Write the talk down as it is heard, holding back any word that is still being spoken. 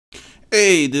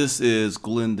Hey, this is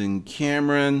Glendon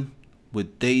Cameron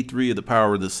with day 3 of the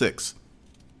power of the 6.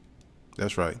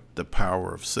 That's right, the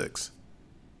power of 6.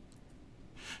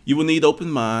 You will need open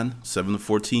mind 7 to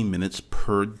 14 minutes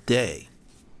per day.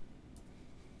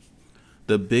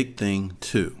 The big thing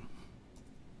too.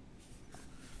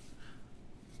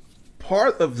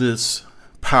 Part of this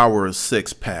power of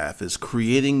 6 path is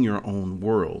creating your own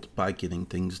world by getting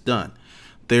things done.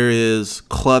 There is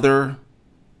clutter,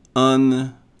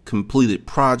 uncompleted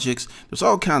projects. There's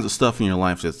all kinds of stuff in your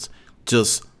life that's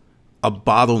just a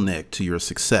bottleneck to your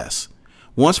success.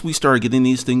 Once we start getting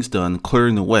these things done,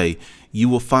 clearing the way, you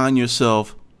will find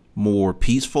yourself more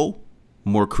peaceful,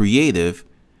 more creative,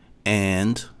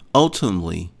 and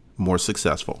ultimately more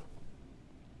successful.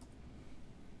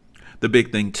 The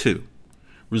big thing too.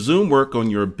 Resume work on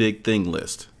your big thing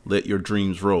list. Let your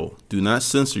dreams roll. Do not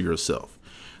censor yourself.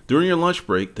 During your lunch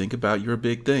break, think about your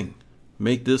big thing.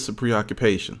 Make this a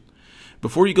preoccupation.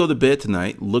 Before you go to bed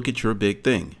tonight, look at your big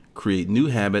thing. Create new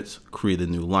habits, create a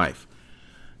new life.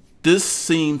 This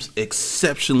seems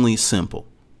exceptionally simple.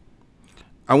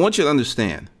 I want you to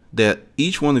understand that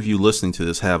each one of you listening to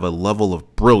this have a level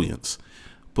of brilliance,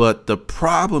 but the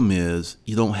problem is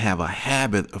you don't have a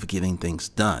habit of getting things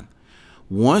done.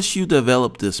 Once you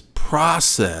develop this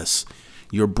process,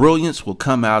 your brilliance will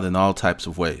come out in all types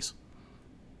of ways.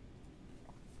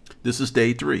 This is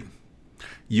day 3.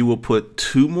 You will put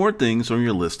 2 more things on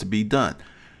your list to be done.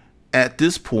 At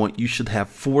this point, you should have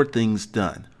 4 things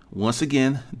done. Once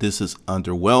again, this is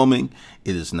underwhelming.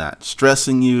 It is not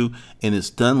stressing you, and it's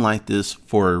done like this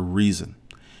for a reason.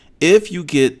 If you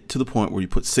get to the point where you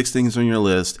put 6 things on your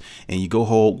list and you go a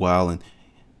whole while and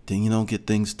then you don't get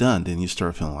things done, then you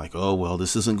start feeling like, oh, well,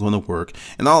 this isn't going to work.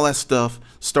 And all that stuff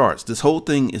starts. This whole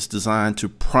thing is designed to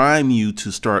prime you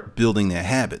to start building that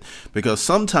habit. Because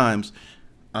sometimes,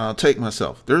 I'll take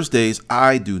myself, there's days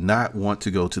I do not want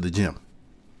to go to the gym.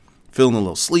 Feeling a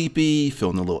little sleepy,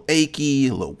 feeling a little achy,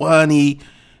 a little whiny.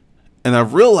 And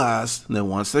I've realized that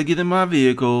once I get in my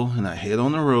vehicle and I head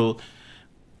on the road,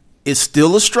 it's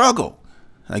still a struggle.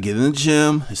 I get in the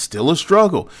gym, it's still a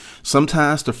struggle.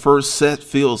 Sometimes the first set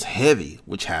feels heavy,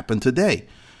 which happened today.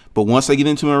 But once I get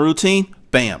into my routine,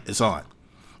 bam, it's on.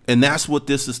 And that's what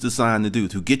this is designed to do,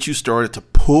 to get you started, to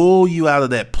pull you out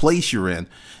of that place you're in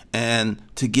and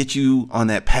to get you on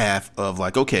that path of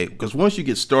like, okay, because once you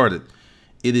get started,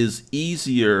 it is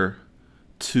easier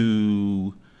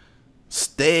to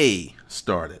stay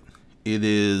started. It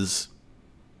is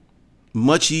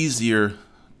much easier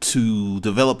to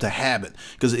develop the habit,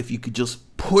 because if you could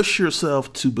just push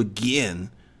yourself to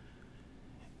begin,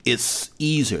 it's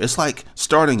easier. It's like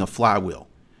starting a flywheel.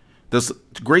 There's a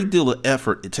great deal of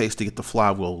effort it takes to get the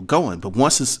flywheel going, but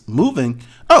once it's moving,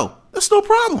 oh, that's no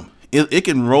problem. It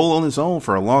can roll on its own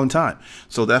for a long time.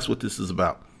 So that's what this is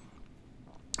about.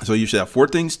 So you should have 4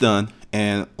 things done,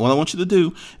 and what I want you to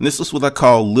do, and this is what I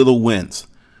call little wins.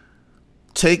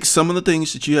 Take some of the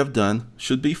things that you have done,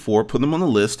 should be 4, put them on the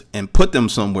list and put them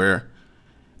somewhere.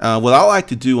 What I like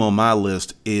to do on my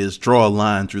list is draw a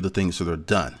line through the things that are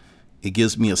done. It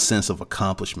gives me a sense of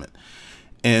accomplishment.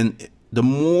 And the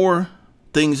more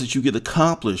things that you get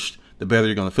accomplished, the better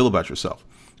you're going to feel about yourself.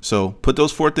 So put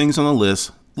those 4 things on the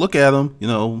list, look at them,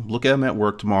 look at them at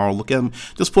work tomorrow, look at them,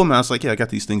 just pull them out. It's like, yeah, I got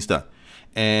these things done.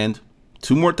 And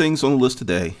 2 more things on the list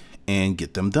today and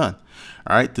get them done.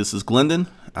 All right, this is Glendon.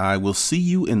 I will see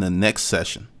you in the next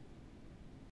session.